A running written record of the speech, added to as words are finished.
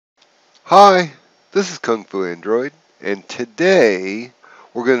Hi, this is KUngFUandroid, and today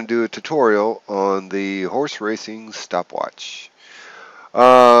we're going to do a tutorial on the horse racing stopwatch.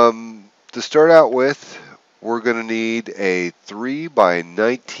 To start out with, we're going to need a 3 by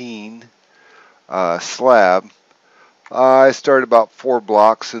 19 slab. I started about four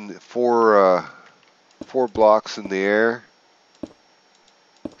blocks in the air,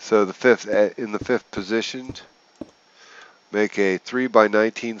 so the fifth in the fifth position. Make a 3 by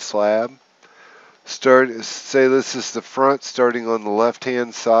 19 slab. Say this is the front, starting on the left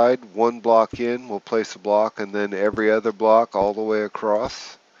hand side, one block in, we'll place a block, and then every other block all the way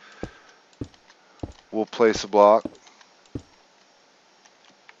across, we'll place a block.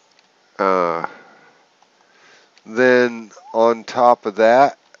 Then on top of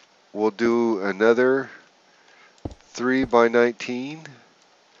that, we'll do another 3 by 19.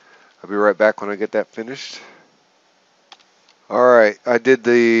 I'll be right back when I get that finished. Alright, I did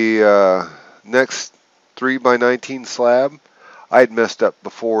the next 3 by 19 slab. I had messed up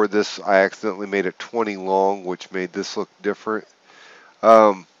before this. I accidentally made it 20 long, which made this look different.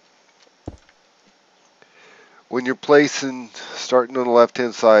 When you're placing, starting on the left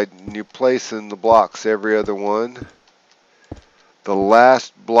hand side, and you're placing the blocks every other one, the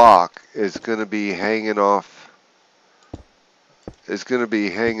last block is going to be hanging off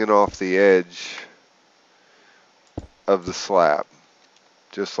the edge of the slab,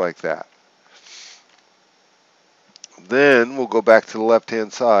 just like that. Then we'll go back to the left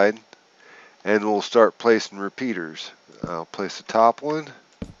hand side and we'll start placing repeaters. I'll place the top one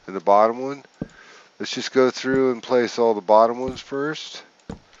and the bottom one. Let's just go through and place all the bottom ones first.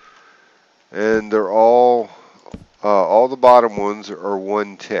 And they're all the bottom ones are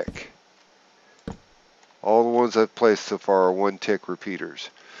one tick. All the ones I've placed so far are one tick repeaters.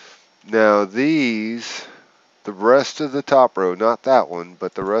 Now these, the rest of the top row, not that one,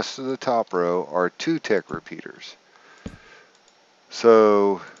 but the rest of the top row are two tick repeaters.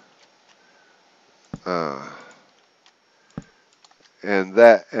 So, and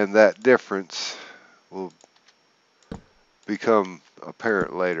that difference will become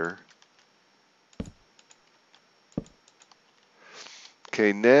apparent later.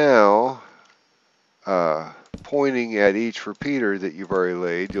 Okay, now pointing at each repeater that you've already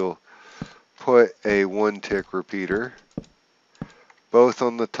laid, you'll put a one tick repeater, both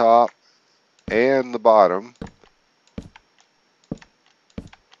on the top and the bottom.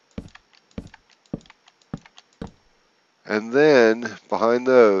 And then behind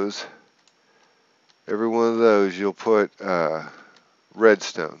those, every one of those, you'll put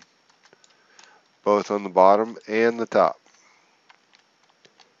redstone, both on the bottom and the top.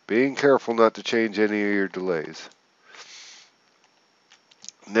 Being careful not to change any of your delays.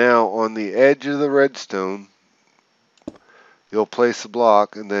 Now on the edge of the redstone, you'll place a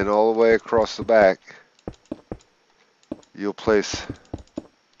block, and then all the way across the back, you'll place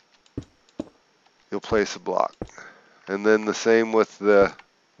a block. And then the same with the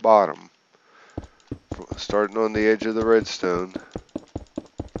bottom. Starting on the edge of the redstone,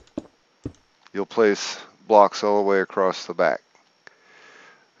 you'll place blocks all the way across the back.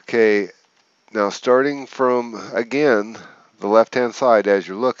 Okay, now starting from, again, the left-hand side as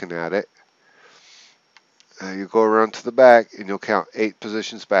you're looking at it, you go around to the back and you'll count 8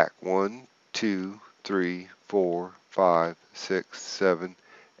 positions back. 1, 2, 3, 4, 5, 6, 7,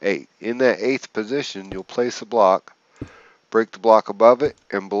 8. In that 8th position, you'll place a block, break the block above it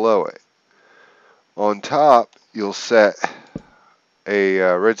and below it. On top, you'll set a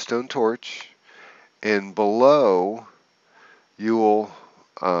redstone torch, and below you will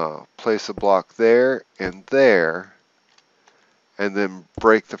place a block there, and then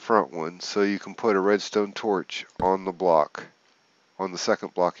break the front one so you can put a redstone torch on the block, on the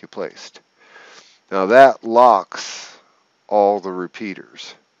second block you placed. Now that locks all the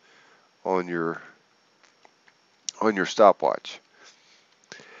repeaters on your stopwatch.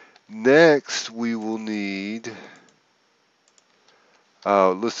 Next we will need,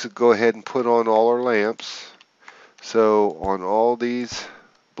 let's go ahead and put on all our lamps. So on all these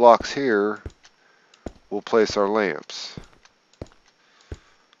blocks here, we'll place our lamps.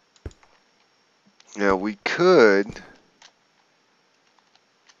 Now we could,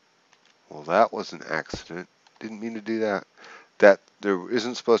 well, that was an accident. Didn't mean to do that. There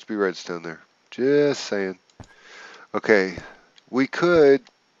isn't supposed to be redstone there. Just saying. Okay, we could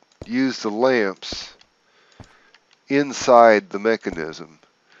use the lamps inside the mechanism,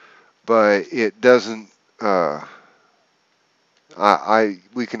 but it doesn't,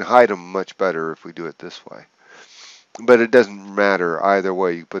 we can hide them much better if we do it this way. But it doesn't matter either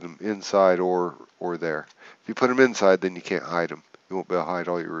way. You put them inside or there. If you put them inside, then you can't hide them. You won't be able to hide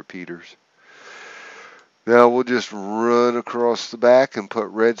all your repeaters. Now we'll just run across the back and put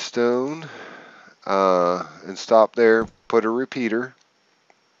redstone and stop there. Put a repeater.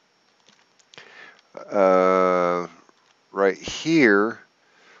 Right here,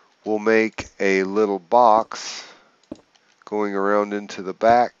 we'll make a little box going around into the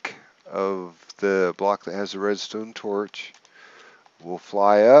back of the block that has a redstone torch. We'll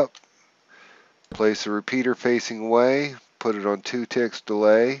fly up, place a repeater facing away, put it on 2 ticks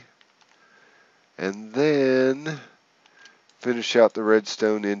delay, and then finish out the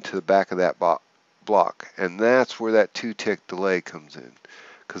redstone into the back of that block. And that's where that 2 tick delay comes in,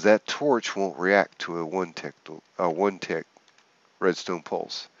 because that torch won't react to a 1 tick redstone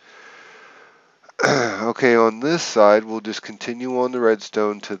pulse. Okay, on this side, we'll just continue on the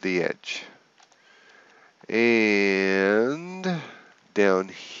redstone to the edge. And down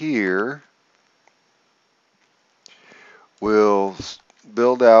here, we'll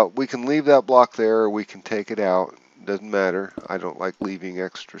build out. We can leave that block there or we can take it out. Doesn't matter. I don't like leaving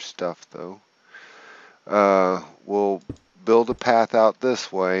extra stuff though. We'll build a path out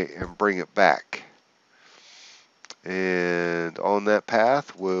this way and bring it back. And on that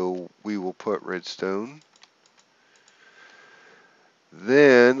path, we will put redstone.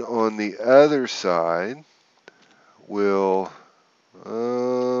 Then on the other side,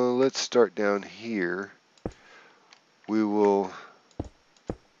 let's start down here. We will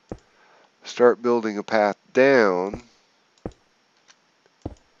start building a path down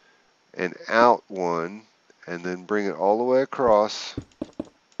and out one, and then bring it all the way across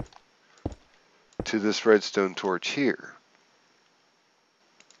to this redstone torch here.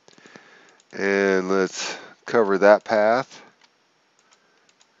 And let's cover that path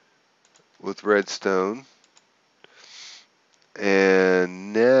with redstone.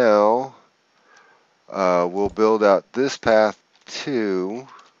 And now we'll build out this path too.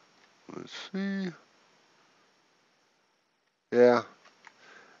 Let's see. Yeah.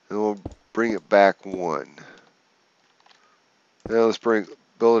 And we'll bring it back 1. Now let's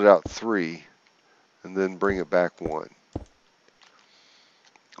build it out 3 and then bring it back 1.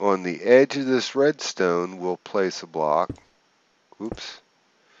 On the edge of this redstone, we'll place a block. Oops.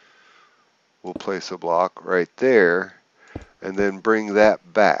 We'll place a block right there and then bring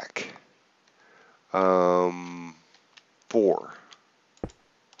that back. 4.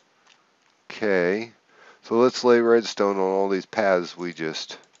 Okay. So let's lay redstone on all these paths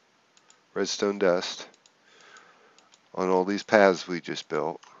redstone dust on all these paths we just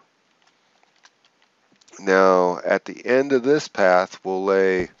built. Now at the end of this path, we'll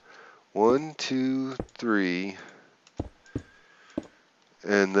lay 1, 2, 3,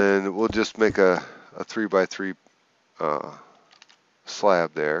 and then we'll just make a 3x3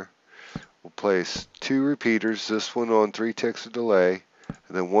 slab there. We'll place 2 repeaters, this one on 3 ticks of delay,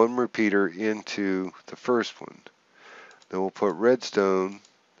 and then 1 repeater into the first one. Then we'll put redstone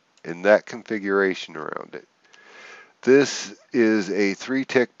in that configuration around it. This is a 3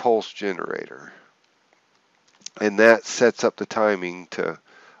 tick pulse generator, and that sets up the timing to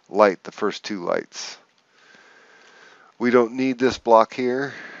light the first 2 lights. We don't need this block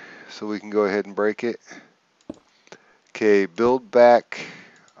here, so we can go ahead and break it. Okay, build back,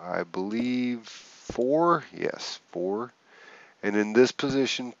 I believe 4, yes, 4. And in this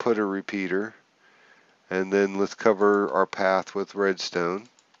position, put a repeater. And then let's cover our path with redstone.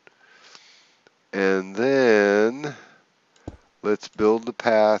 And then let's build the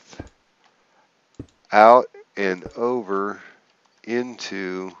path out and over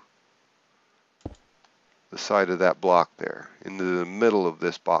into the side of that block there, into the middle of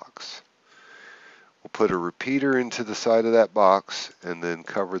this box. We'll put a repeater into the side of that box and then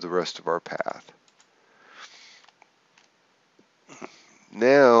cover the rest of our path.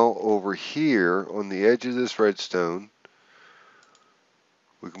 Now over here on the edge of this redstone,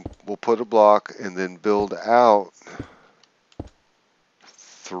 we'll put a block and then build out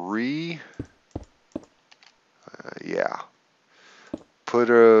 3. Put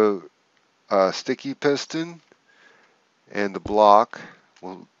a sticky piston and the block.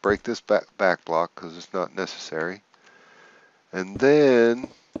 We'll break this back block because it's not necessary. And then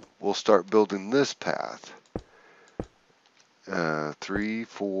we'll start building this path. 3,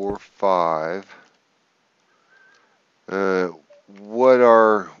 4, 5.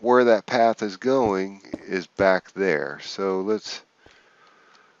 Where that path is going is back there. So let's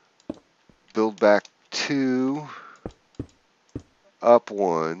build back 2, up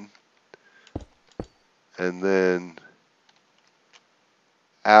 1, and then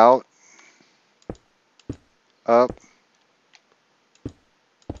out, up,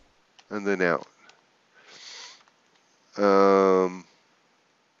 and then out. Yeah,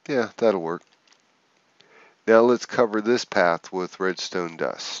 that'll work. Now let's cover this path with redstone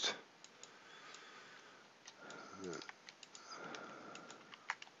dust.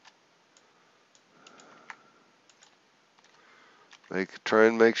 Try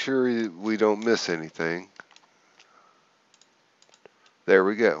and make sure we don't miss anything. There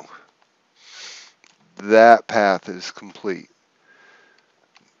we go. That path is complete.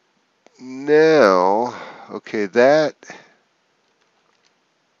 Now, okay, that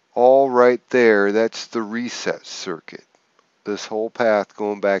all right there, that's the reset circuit. This whole path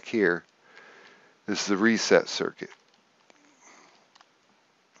going back here is the reset circuit.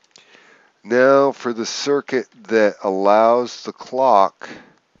 Now for the circuit that allows the clock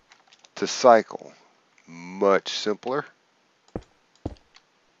to cycle. Much simpler.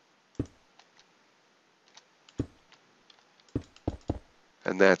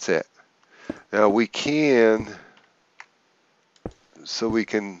 And that's it. Now we can, so we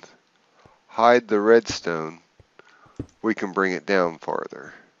can hide the redstone, we can bring it down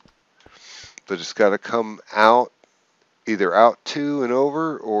farther. But it's got to come out, either out two and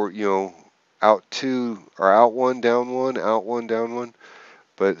over, or, you know, out two, or out one, down one, out one, down one.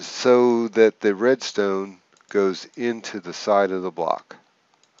 But so that the redstone goes into the side of the block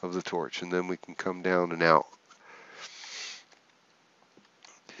of the torch, and then we can come down and out.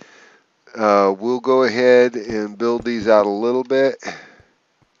 We'll go ahead and build these out a little bit.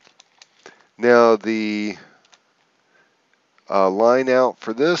 Now the line out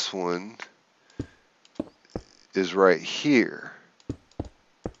for this one is right here,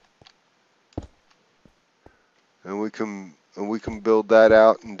 and we can build that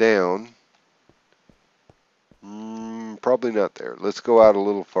out and down. Probably not there. Let's go out a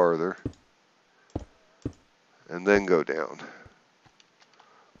little farther and then go down.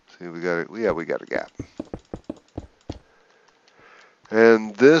 See, we got it. Yeah, we got a gap.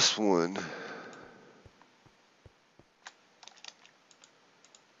 And this one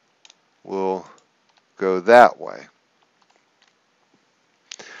will go that way.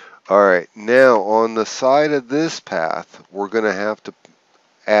 All right, now on the side of this path, we're going to have to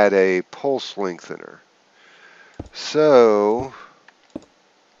add a pulse lengthener. So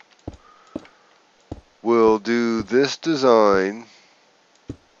we'll do this design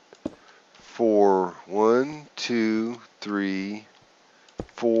for 1, 2, 3,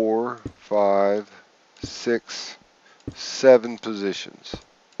 4, 5, 6, 7 positions.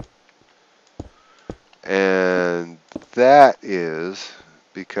 And that is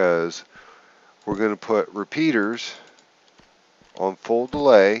because we're going to put repeaters on full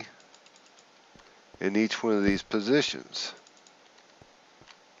delay in each one of these positions.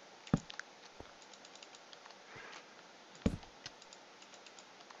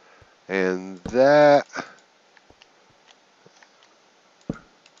 And that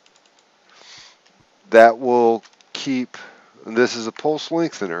will keep, and this is a pulse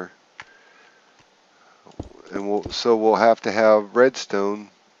lengthener, and we'll have to have redstone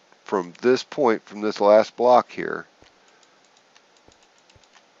from this point, from this last block here,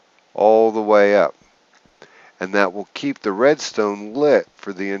 all the way up. And that will keep the redstone lit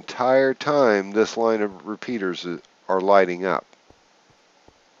for the entire time this line of repeaters are lighting up.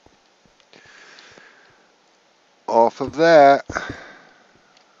 Off of that,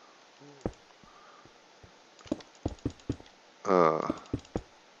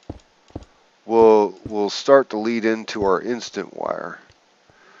 we'll start to lead into our instant wire.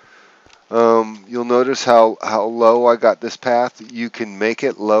 You'll notice how low I got this path. You can make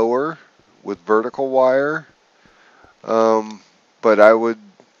it lower with vertical wire, but I would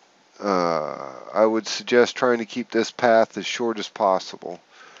suggest trying to keep this path as short as possible.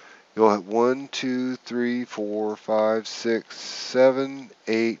 You'll have 1, 2, 3, 4, 5, 6, 7,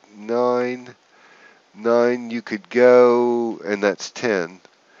 8, 9. 9 you could go, and that's 10.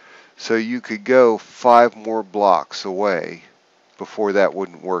 So you could go 5 more blocks away before that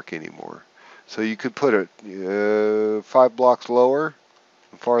wouldn't work anymore. So you could put it 5 blocks lower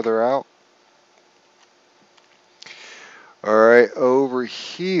and farther out. Alright, over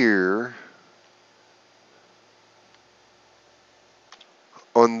here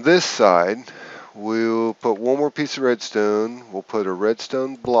on this side, we'll put one more piece of redstone. We'll put a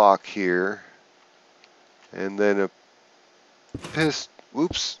redstone block here, and then a piston.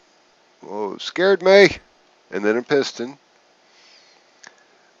 Whoops. Oh, scared me. And then a piston.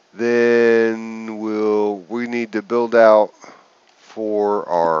 Then we need to build out for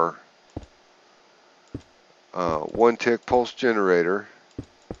our 1-tick pulse generator,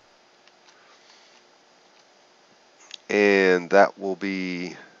 and that will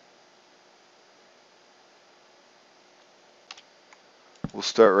be We'll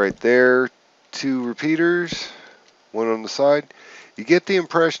start right there. 2 repeaters, 1 on the side. You get the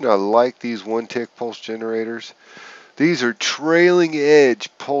impression I like these 1-tick pulse generators. These are trailing edge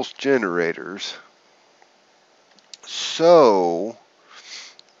pulse generators. So,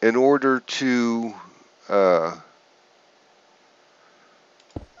 in order to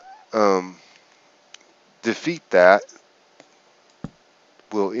defeat that,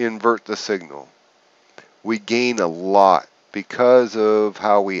 we'll invert the signal. We gain a lot because of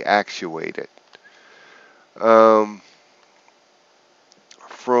how we actuate it.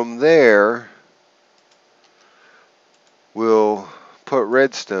 From there, we'll put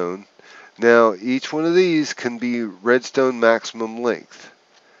redstone. Now, each one of these can be redstone maximum length,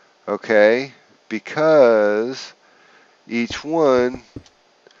 okay? Because each one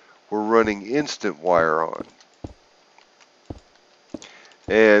we're running instant wire on.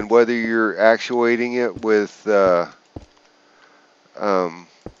 And whether you're actuating it with,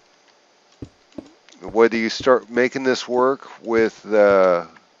 whether you start making this work with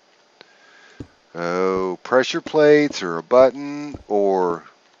pressure plates or a button, or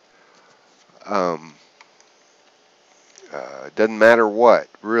doesn't matter what,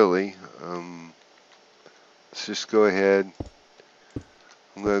 really. Let's just go ahead.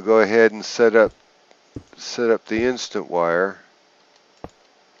 I'm going to go ahead and set up the instant wire.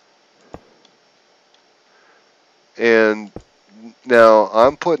 And now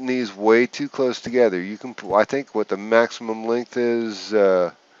I'm putting these way too close together. You can, I think what the maximum length is,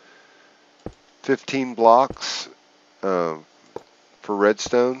 15 blocks for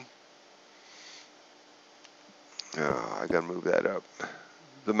redstone. I gotta move that up.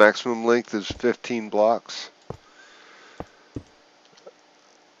 The maximum length is 15 blocks.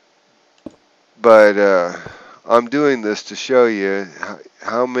 But I'm doing this to show you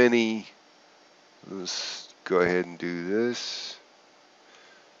how many. Let's go ahead and do this.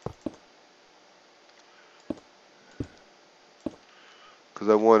 Because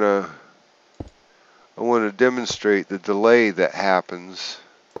I want to demonstrate the delay that happens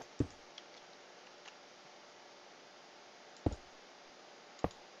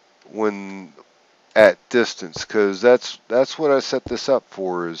when at distance, because that's what I set this up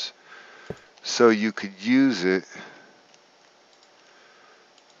for, is so you could use it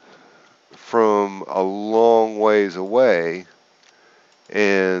from a long ways away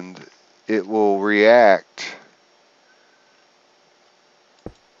and it will react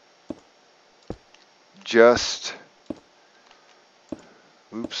just,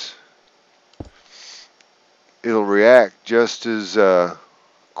 it'll react just as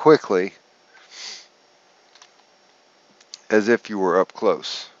quickly as if you were up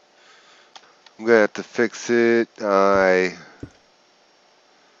close. I'm going to have to fix it. I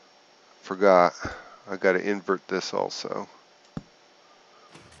forgot. I got to invert this also,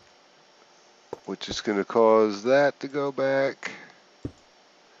 which is going to cause that to go back.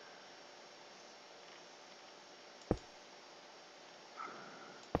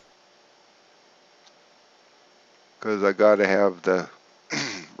 Because I got to have the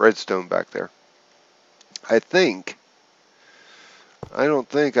redstone back there. I don't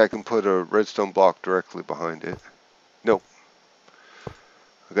think I can put a redstone block directly behind it. Nope.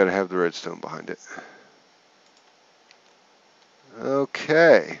 I got to have the redstone behind it.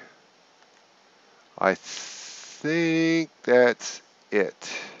 Okay. I think that's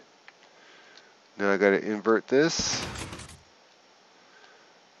it. Now I got to invert this,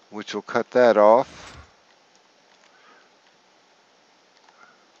 which will cut that off.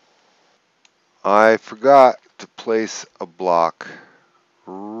 I forgot to place a block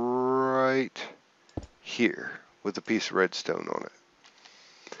right here with a piece of redstone on it.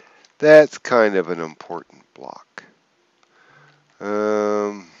 That's kind of an important block.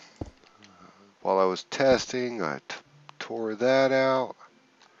 While I was testing, I tore that out.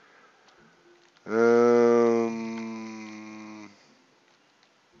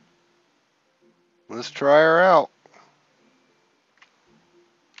 Let's try her out.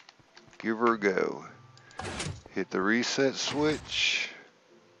 Give her a go. Hit the reset switch.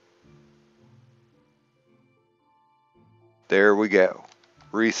 There we go.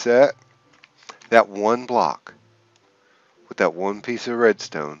 Reset. That one block with that one piece of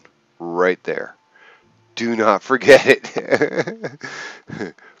redstone right there. Do not forget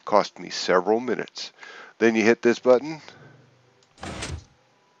it. Cost me several minutes. Then you hit this button.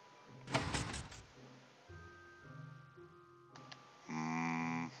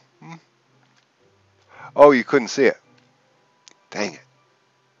 Oh, you couldn't see it. Dang it.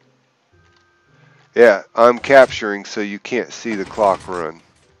 Yeah, I'm capturing so you can't see the clock run.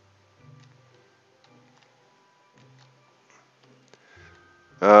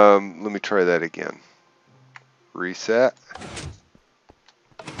 Let me try that again. Reset.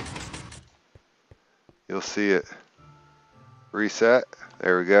 You'll see it. Reset.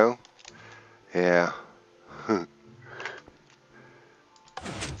 There we go. Yeah.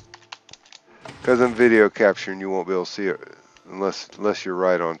 Because I'm video capturing, you won't be able to see it unless you're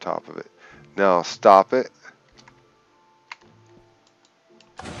right on top of it. Now stop it.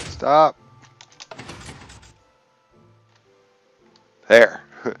 Stop. There.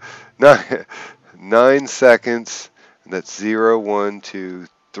 9 seconds. And that's 0, 1, 2,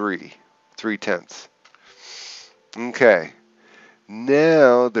 3. 3/10. Okay.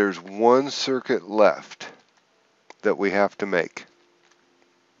 Now there's one circuit left that we have to make.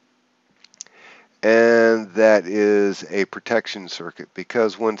 And that is a protection circuit,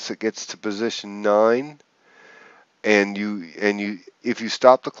 because once it gets to position 9 if you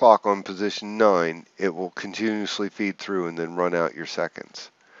stop the clock on position 9, it will continuously feed through and then run out your seconds.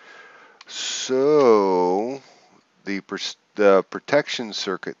 So the protection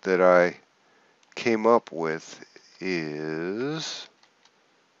circuit that I came up with is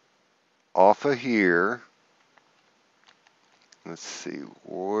off of here. Let's see,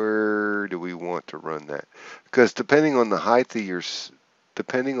 where do we want to run that? Because depending on the height of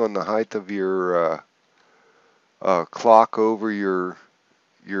your clock over your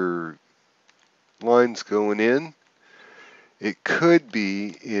lines going in, it could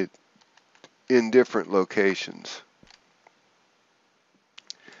be in different locations.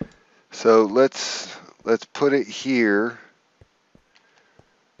 So let's put it here,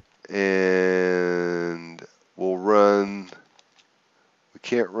 and we'll run. We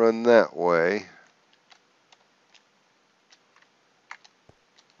can't run that way.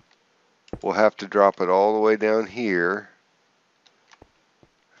 We'll have to drop it all the way down here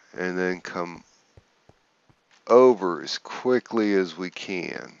and then come over as quickly as we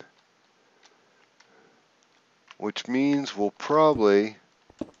can, which means we'll probably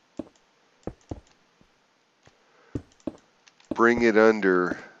bring it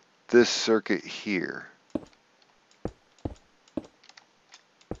under this circuit here.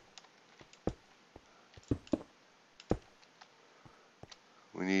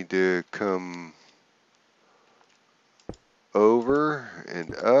 We need to come over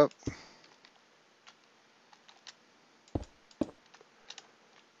and up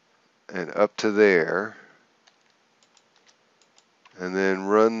and up to there, and then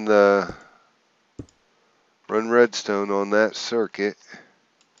run redstone on that circuit,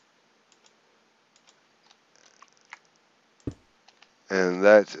 and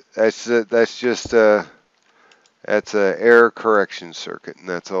that's just a error correction circuit, and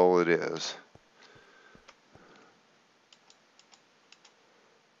that's all it is.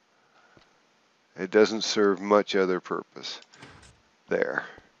 It doesn't serve much other purpose there.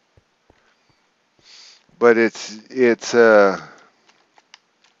 But it's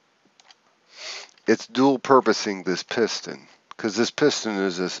dual purposing this piston, because this piston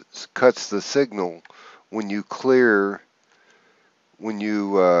cuts the signal when you clear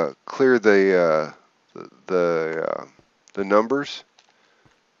the numbers.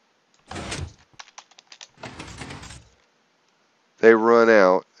 They run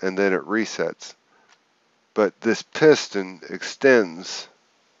out and then it resets. But this piston extends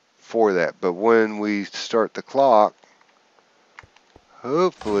for that. But when we start the clock,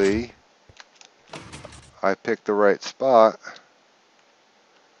 hopefully I picked the right spot,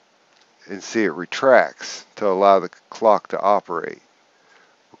 and see it retracts to allow the clock to operate.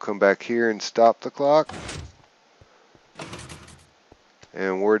 We'll come back here and stop the clock.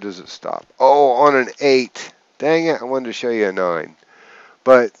 And where does it stop? Oh, on an 8. Dang it, I wanted to show you a 9.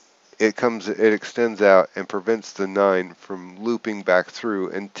 But it extends out and prevents the 9 from looping back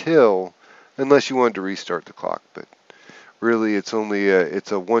through unless you wanted to restart the clock. But really, it's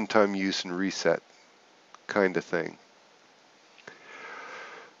a one-time use and reset kind of thing.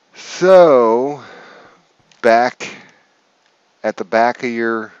 So back at the back of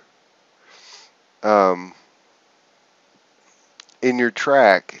your in your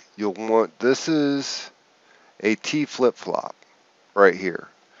track, you'll want, this is a T flip-flop right here.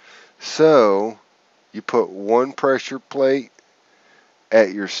 So you put one pressure plate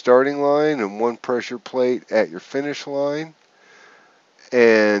at your starting line and one pressure plate at your finish line,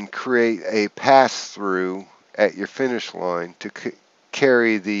 and create a pass-through at your finish line to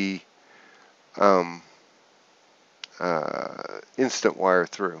carry the instant wire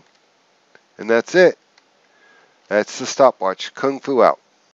through. And that's it. That's the stopwatch. Kung Fu out.